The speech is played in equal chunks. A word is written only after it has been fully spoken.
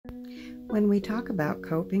When we talk about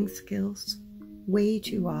coping skills, way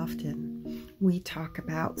too often we talk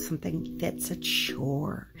about something that's a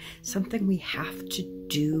chore, something we have to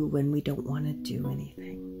do when we don't want to do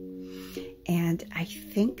anything. And I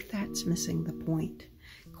think that's missing the point.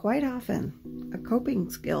 Quite often, a coping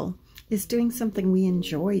skill is doing something we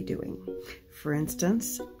enjoy doing. For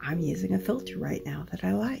instance, I'm using a filter right now that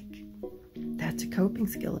I like. That's a coping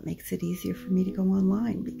skill. It makes it easier for me to go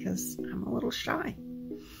online because I'm a little shy.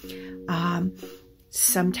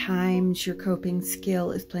 Sometimes your coping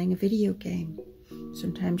skill is playing a video game.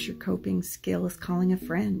 Sometimes your coping skill is calling a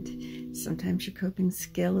friend. Sometimes your coping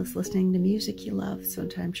skill is listening to music you love.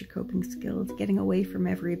 Sometimes your coping skill is getting away from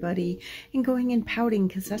everybody and going and pouting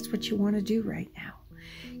because that's what you want to do right now.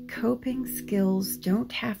 Coping skills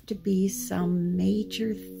don't have to be some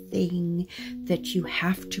major thing that you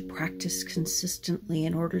have to practice consistently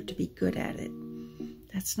in order to be good at it.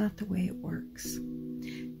 That's not the way it works.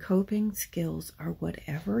 Coping skills are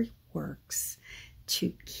whatever works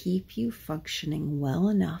to keep you functioning well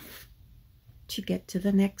enough to get to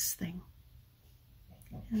the next thing.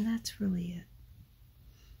 And that's really it.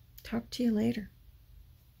 Talk to you later.